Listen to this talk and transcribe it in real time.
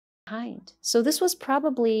kind. So this was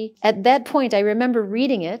probably, at that point, I remember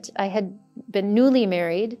reading it. I had been newly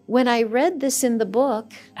married. When I read this in the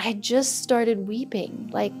book, I just started weeping,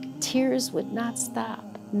 like tears would not stop.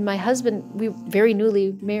 My husband, we were very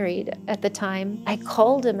newly married at the time. I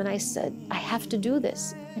called him and I said, I have to do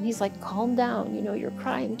this. And he's like, calm down, you know, you're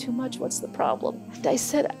crying too much, what's the problem? And I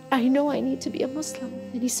said, I know I need to be a Muslim.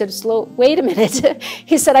 And he said, wait a minute.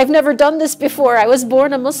 He said, I've never done this before. I was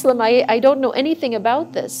born a Muslim. I don't know anything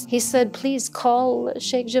about this. He said, please call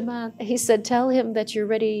Sheikh Jamal. He said, tell him that you're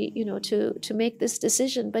ready, you know, to make this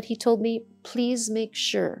decision. But he told me, please make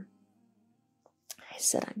sure. I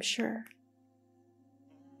said, I'm sure.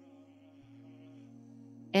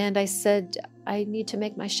 And I said, I need to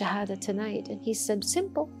make my shahada tonight. And he said,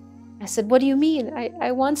 simple. I said, what do you mean?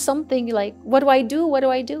 I want something like, what do I do? What do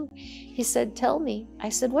I do? He said, tell me. I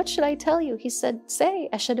said, what should I tell you? He said, say,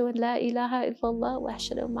 Ashhadu an la ilaha illallah wa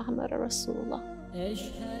ashhadu Muhammadan Rasulullah.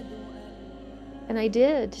 And I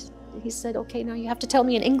did. He said, okay, now you have to tell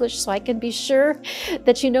me in English so I can be sure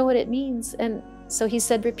that you know what it means. And so he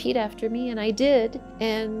said, repeat after me. And I did.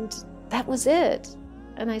 And that was it.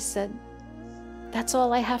 And I said, that's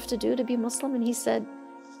all I have to do to be Muslim? And he said,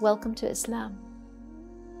 welcome to Islam.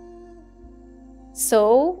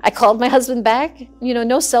 So I called my husband back. You know,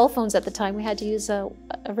 no cell phones at the time. We had to use a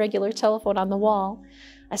regular telephone on the wall.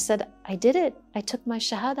 I said, I did it. I took my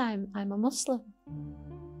shahada. I'm a Muslim.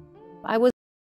 I was